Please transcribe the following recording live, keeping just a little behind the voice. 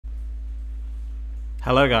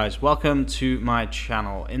Hello guys, welcome to my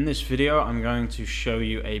channel. In this video I'm going to show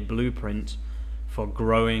you a blueprint for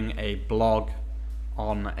growing a blog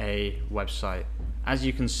on a website. As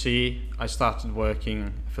you can see, I started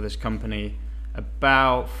working for this company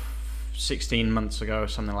about 16 months ago,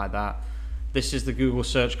 something like that. This is the Google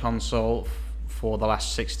Search Console for the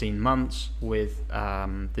last 16 months with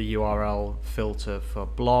the URL filter for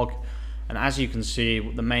blog. And as you can see,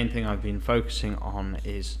 the main thing I've been focusing on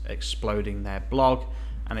is exploding their blog,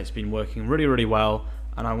 and it's been working really well.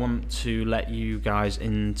 And I want to let you guys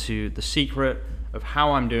into the secret of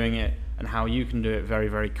how I'm doing it and how you can do it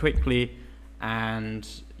very quickly. And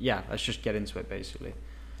yeah, let's just get into it basically.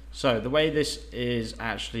 So the way this is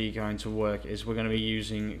actually going to work is we're going to be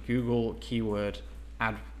using Google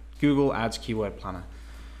Ads Keyword Planner.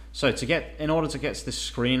 So in order to get to this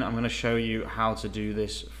screen, I'm going to show you how to do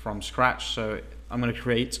this from scratch. So I'm going to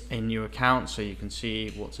create a new account so you can see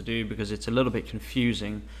what to do, because it's a little bit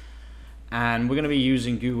confusing. And we're going to be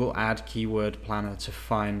using Google Ad Keyword Planner to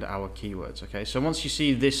find our keywords. Okay, so once you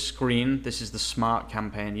see this screen, this is the Smart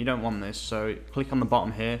campaign. You don't want this, so click on the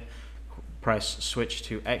bottom here, press switch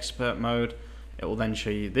to expert mode. It will then show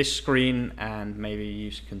you this screen, and maybe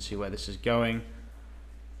you can see where this is going.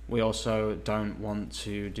 We also don't want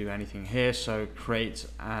to do anything here, so create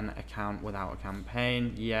an account without a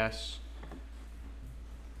campaign, yes.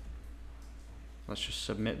 Let's just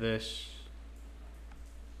submit this.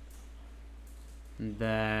 And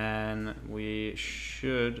then we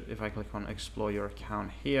should, if I click on explore your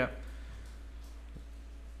account here.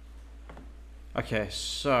 Okay,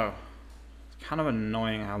 so it's kind of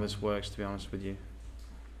annoying how this works, to be honest with you.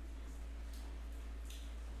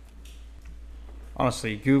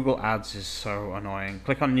 Honestly, Google Ads is so annoying.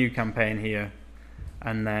 Click on new campaign here,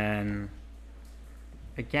 and then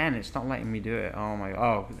again, it's not letting me do it. Oh my,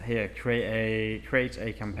 oh, here, create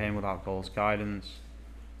a campaign without goals guidance.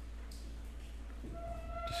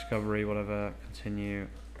 Discovery, whatever, continue.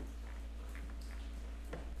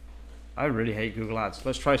 I really hate Google Ads.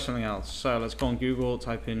 Let's try something else. So let's go on Google,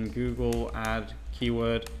 type in Google Ad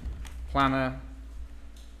Keyword Planner,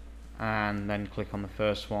 and then click on the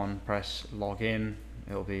first one, press login.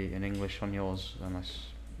 It'll be in English on yours, unless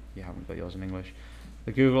you haven't got yours in English.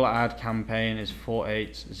 The Google ad campaign is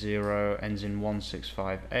 480, ends in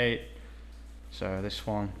 1658. So this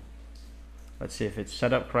one, let's see if it's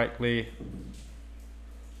set up correctly.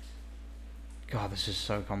 God, this is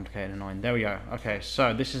so complicated and annoying. There we go. Okay,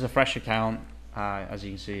 so this is a fresh account, as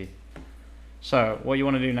you can see. So what you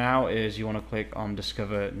want to do now is you want to click on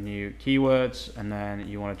discover new keywords, and then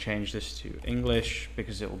you want to change this to English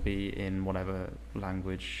because it will be in whatever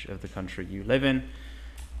language of the country you live in.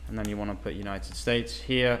 And then you want to put United States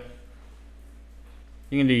here.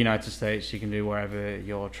 You can do United States, you can do wherever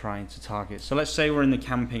you're trying to target. So let's say we're in the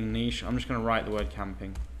camping niche. I'm just going to write the word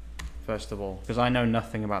camping first of all, because I know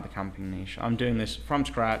nothing about the camping niche. I'm doing this from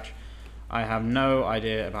scratch. I have no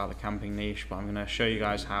idea about the camping niche, but I'm going to show you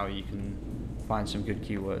guys how you can find some good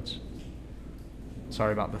keywords.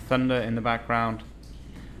 Sorry about the thunder in the background.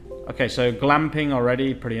 Okay, so glamping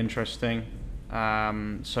already, pretty interesting.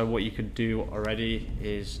 So what you could do already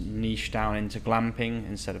is niche down into glamping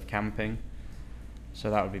instead of camping. So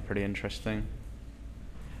that would be pretty interesting.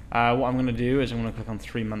 What I'm going to do is I'm going to click on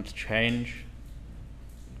 3-month change.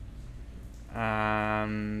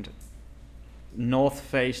 And North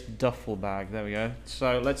Face duffel bag, there we go.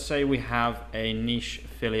 So let's say we have a niche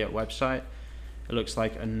affiliate website. It looks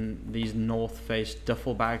like these North Face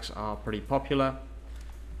duffel bags are pretty popular.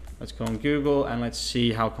 Let's go on Google and let's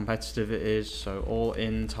see how competitive it is. So all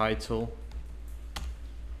in title.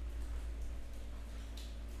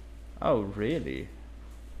 Oh really?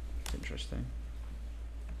 Interesting.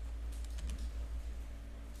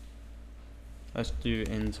 Let's do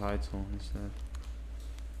in title instead.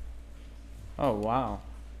 Oh wow,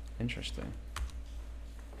 interesting.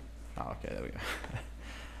 Oh, okay, there we go.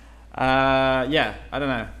 Yeah, I don't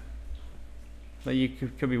know. But you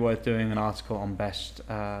could be worth doing an article on best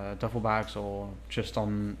duffel bags, or just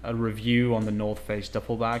on a review on the North Face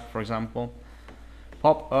duffel bag, for example.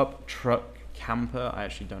 Pop-up truck camper. I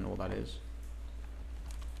actually don't know what that is.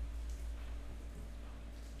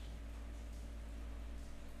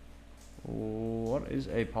 What is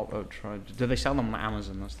a pop-up truck? Do they sell them on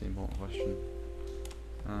Amazon? That's the important question.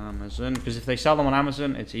 Amazon, because if they sell them on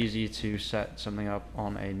Amazon, it's easy to set something up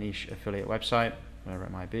on a niche affiliate website, wherever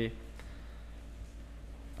it might be.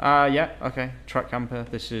 Yeah, okay, truck camper,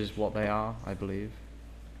 this is what they are, I believe.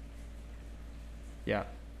 Yeah,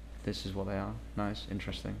 this is what they are. Nice,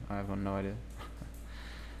 interesting. I have no idea.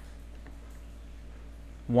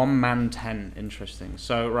 One man tent, interesting.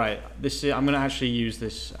 So right, I'm going to actually use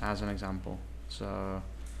this as an example. So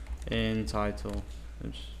in title,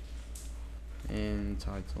 oops, in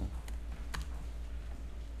title.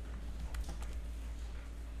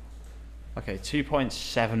 Okay,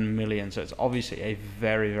 2.7 million, so it's obviously a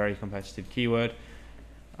very, very competitive keyword.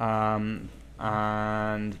 And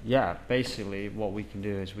yeah, basically what we can do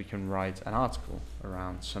is we can write an article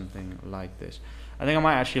around something like this. I think I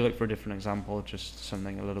might actually look for a different example, just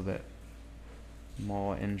something a little bit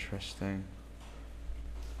more interesting.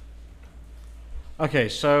 Okay,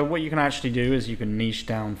 so what you can actually do is you can niche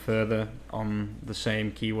down further on the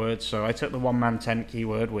same keyword. So I took the one-man tent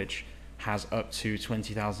keyword, which has up to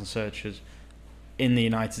 20,000 searches in the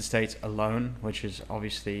United States alone, which is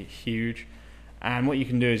obviously huge. And what you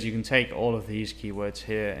can do is you can take all of these keywords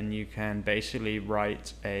here and you can basically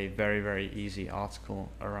write a very, very easy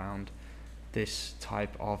article around this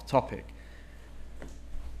type of topic.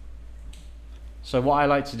 So what I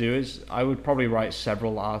like to do is I would probably write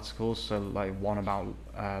several articles, so like one about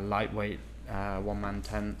lightweight one-man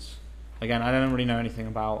tents. Again, I don't really know anything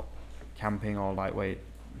about camping or lightweight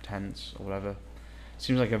tents or whatever.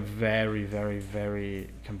 Seems like a very, very, very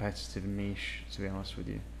competitive niche, to be honest with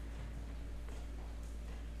you.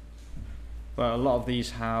 But a lot of these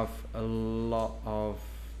have a lot of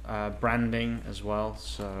branding as well,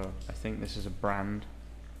 so I think this is a brand.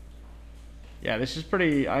 Yeah, this is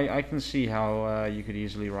pretty, I can see how you could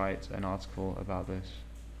easily write an article about this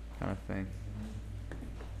kind of thing.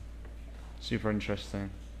 Super interesting.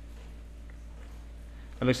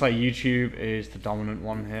 It looks like YouTube is the dominant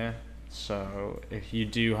one here. So if you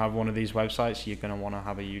do have one of these websites, you're going to want to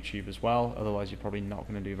have a YouTube as well. Otherwise, you're probably not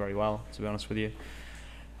going to do very well, to be honest with you.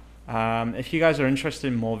 If you guys are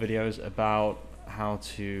interested in more videos about how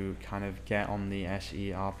to kind of get on the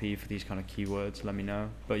SERP for these kind of keywords, let me know.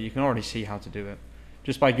 But you can already see how to do it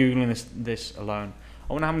just by Googling this alone.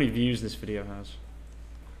 I wonder how many views this video has.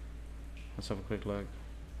 Let's have a quick look.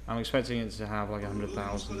 I'm expecting it to have like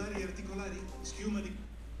 100,000.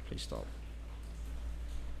 Please stop.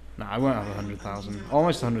 No, I won't have 100,000.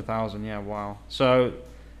 Almost 100,000, yeah, wow. So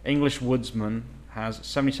English Woodsman has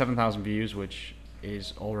 77,000 views, which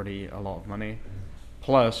is already a lot of money.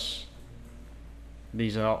 Plus,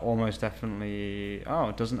 these are almost definitely... Oh,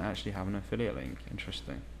 it doesn't actually have an affiliate link.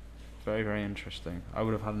 Interesting. Very, very interesting. I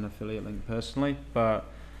would have had an affiliate link personally, but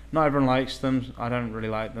not everyone likes them. I don't really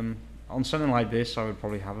like them. On something like this, I would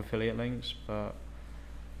probably have affiliate links, but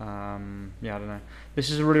yeah, I don't know. This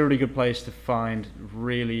is a really, really good place to find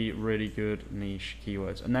really, really good niche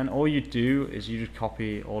keywords. And then all you do is you just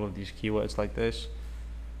copy all of these keywords like this.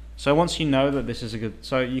 So once you know that this is a good,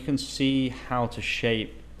 so you can see how to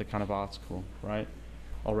shape the kind of article, right?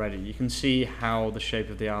 Already, you can see how the shape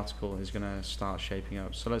of the article is going to start shaping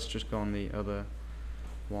up. So let's just go on the other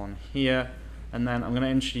one here. And then I'm going to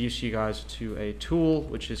introduce you guys to a tool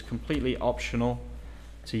which is completely optional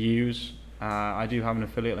to use. I do have an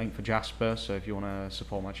affiliate link for Jasper, so if you want to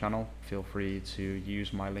support my channel, feel free to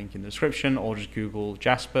use my link in the description or just Google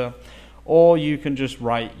Jasper, or you can just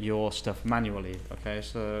write your stuff manually. Okay,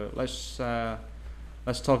 so let's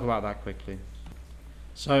talk about that quickly.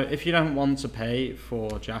 So if you don't want to pay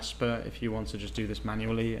for Jasper, if you want to just do this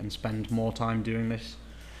manually and spend more time doing this,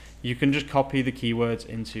 you can just copy the keywords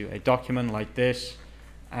into a document like this,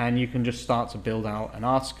 and you can just start to build out an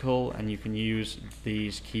article, and you can use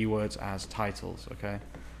these keywords as titles, okay?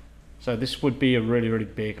 So this would be a really, really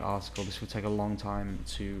big article. This would take a long time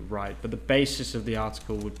to write, but the basis of the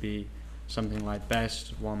article would be something like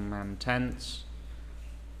best one-man tents,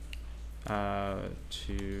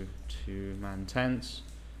 two-man tents.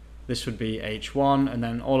 This would be H1, and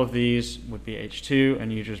then all of these would be H2,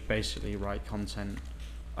 and you just basically write content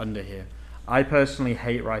under here. I personally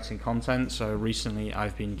hate writing content, so recently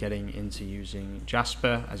I've been getting into using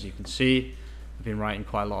Jasper. As you can see, I've been writing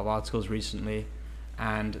quite a lot of articles recently,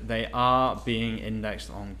 and they are being indexed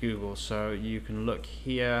on Google. So you can look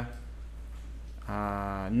here,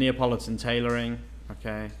 Neapolitan tailoring.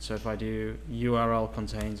 Okay, so if I do URL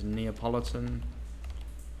contains Neapolitan,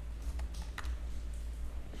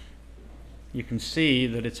 you can see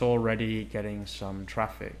that it's already getting some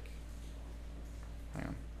traffic. Hang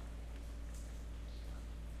on.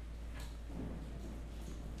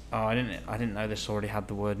 Oh, I didn't know this already had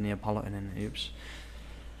the word Neapolitan in it. Oops.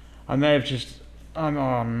 I may have just. Oh no,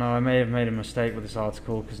 I may have made a mistake with this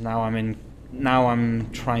article, because now I'm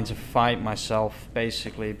trying to fight myself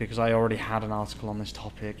basically, because I already had an article on this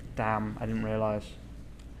topic. Damn, I didn't realize.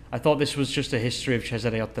 I thought this was just a history of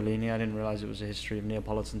Cesare Ottolini. I didn't realize it was a history of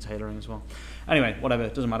Neapolitan tailoring as well. Anyway, whatever,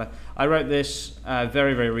 it doesn't matter. I wrote this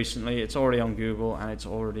very, very recently. It's already on Google, and it's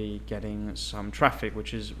already getting some traffic,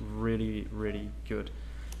 which is really, really good.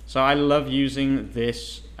 So I love using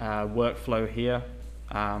this workflow here.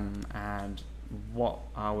 And what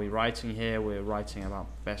are we writing here? We're writing about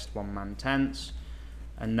best one-man tents.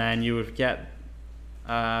 And then you would get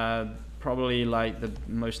probably like the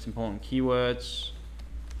most important keywords.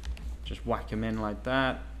 Just whack them in like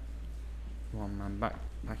that. One-man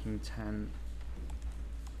backpacking tent.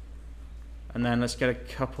 And then let's get a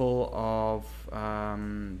couple of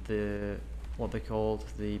what they called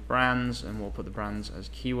the brands, and we'll put the brands as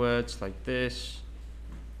keywords like this.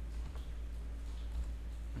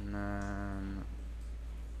 And then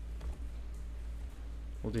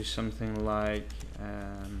we'll do something like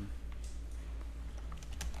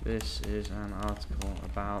this is an article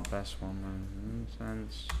about best one-man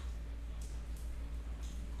tents.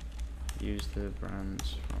 Use the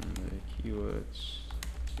brands from the keywords.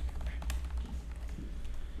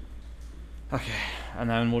 Okay, and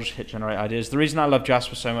then we'll just hit generate ideas. The reason I love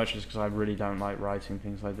Jasper so much is because I really don't like writing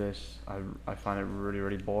things like this. I find it really,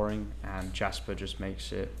 really boring, and Jasper just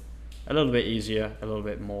makes it a little bit easier, a little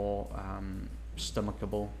bit more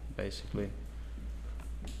stomachable, basically.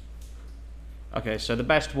 Okay, so the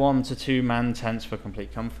best 1 to 2 man tents for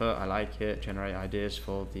complete comfort. I like it. Generate ideas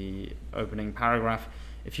for the opening paragraph.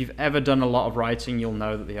 If you've ever done a lot of writing, you'll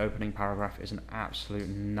know that the opening paragraph is an absolute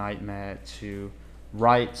nightmare to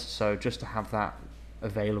write. So just to have that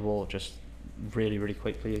available just really, really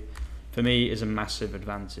quickly, for me, is a massive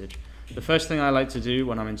advantage. The first thing I like to do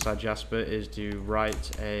when I'm inside Jasper is to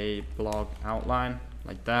write a blog outline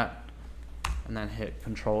like that, and then hit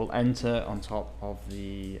Control-Enter on top of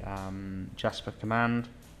the Jasper command.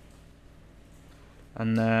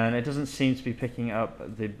 And then it doesn't seem to be picking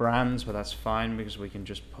up the brands, but that's fine because we can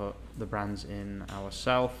just put the brands in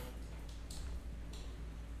ourselves.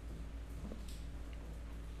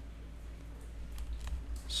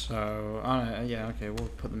 So, yeah, okay, we'll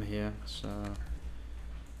put them here. So,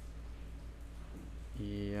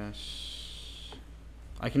 yes.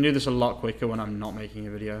 I can do this a lot quicker when I'm not making a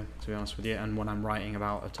video, to be honest with you, and when I'm writing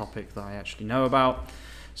about a topic that I actually know about.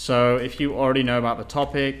 So if you already know about the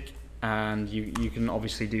topic, and you can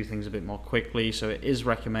obviously do things a bit more quickly, so it is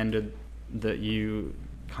recommended that you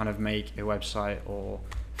kind of make a website or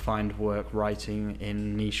find work writing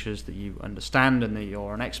in niches that you understand and that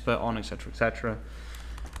you're an expert on, etc., etc.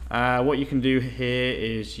 What you can do here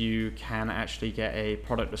is you can actually get a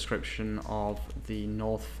product description of the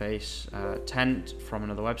North Face tent from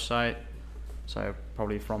another website. So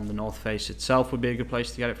probably from the North Face itself would be a good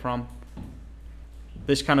place to get it from.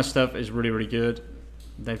 This kind of stuff is really, really good.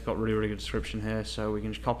 They've got really, really good description here. So we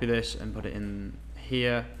can just copy this and put it in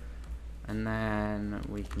here. And then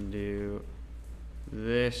we can do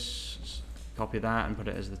this, copy that and put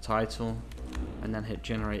it as the title. And then hit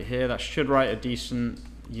generate here. That should write a decent,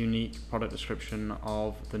 unique product description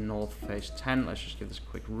of the North Face tent. Let's just give this a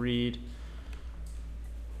quick read.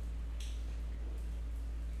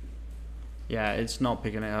 Yeah, it's not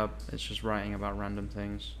picking it up. It's just writing about random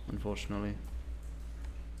things, unfortunately.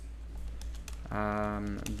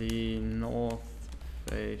 The North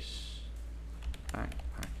Face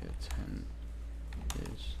backpacker tent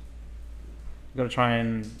is... I've got to try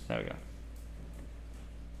and... There we go.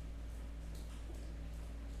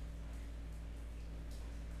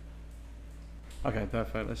 Okay,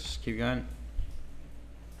 perfect. Let's just keep going.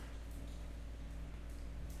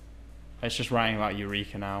 It's just writing about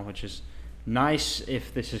Eureka now, which is nice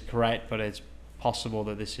if this is correct, but it's possible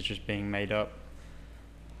that this is just being made up.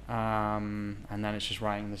 And then it's just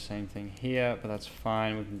writing the same thing here, but that's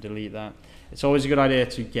fine. We can delete that. It's always a good idea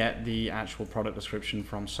to get the actual product description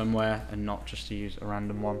from somewhere and not just to use a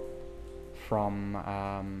random one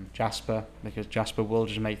from Jasper, because Jasper will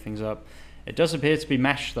just make things up. It does appear to be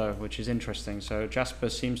mesh though, which is interesting. So Jasper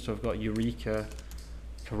seems to have got Eureka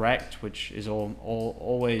correct, which is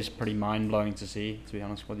always pretty mind-blowing to see, to be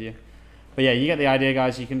honest with you. But yeah, you get the idea,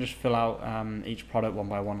 guys. You can just fill out each product one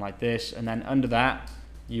by one like this, and then under that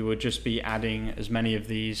you would just be adding as many of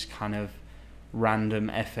these kind of random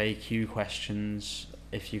FAQ questions,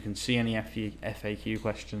 if you can see any FAQ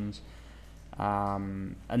questions,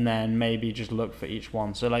 and then maybe just look for each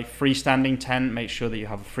one. So like freestanding tent, make sure that you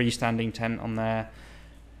have a freestanding tent on there.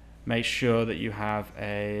 Make sure that you have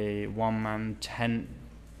a one-man tent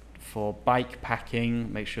for bike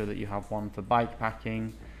packing. Make sure that you have one for bike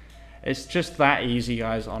packing. It's just that easy,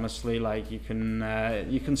 guys, honestly. Like you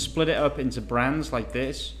can split it up into brands like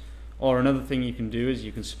this, or another thing you can do is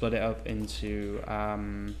you can split it up into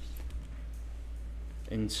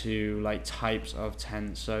like types of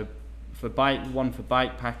tents. So for one for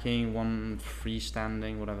bike packing, one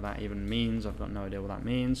freestanding, whatever that even means. I've got no idea what that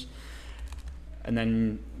means. And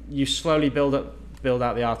then you slowly build up build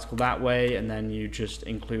out the article that way, and then you just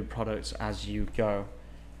include products as you go.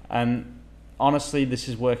 And honestly, this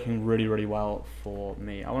is working really, really well for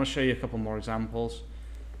me. I want to show you a couple more examples,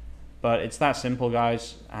 but it's that simple,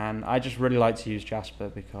 guys. And I just really like to use Jasper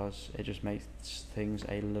because it just makes things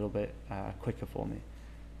a little bit quicker for me.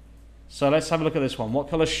 So let's have a look at this one. What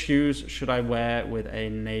color shoes should I wear with a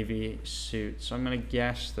navy suit? So I'm going to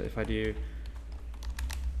guess that if I do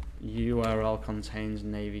URL contains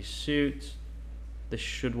navy suit, this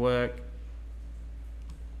should work.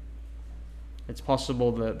 It's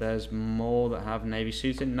possible that there's more that have navy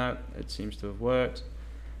suit in. No, it seems to have worked.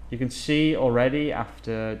 You can see already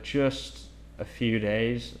after just a few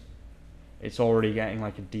days, it's already getting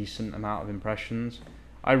like a decent amount of impressions.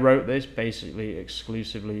 I wrote this basically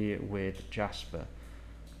exclusively with Jasper.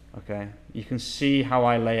 Okay, you can see how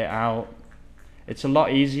I lay it out. It's a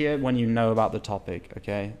lot easier when you know about the topic.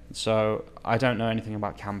 Okay, so I don't know anything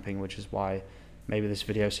about camping, which is why maybe this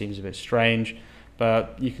video seems a bit strange,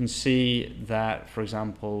 but you can see that, for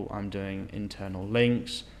example, I'm doing internal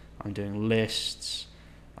links, I'm doing lists,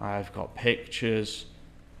 I've got pictures.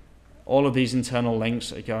 All of these internal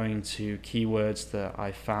links are going to keywords that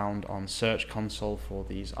I found on Search Console for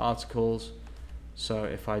these articles. So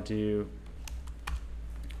if I do,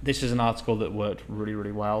 this is an article that worked really,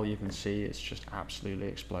 really well. You can see it's just absolutely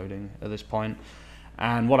exploding at this point.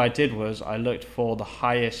 And what I did was I looked for the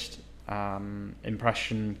highest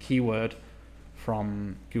impression keyword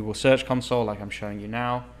from Google Search Console, like I'm showing you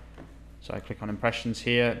now. So I click on impressions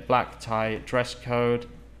here, black tie, dress code.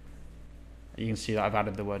 You can see that I've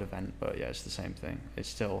added the word event, but yeah, it's the same thing. It's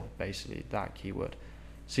still basically that keyword.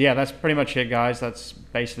 So yeah, that's pretty much it, guys. That's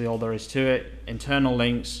basically all there is to it. Internal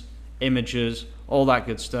links, images, all that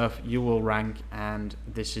good stuff. You will rank, and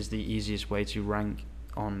this is the easiest way to rank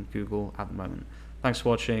on Google at the moment. Thanks for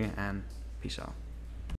watching, and peace out.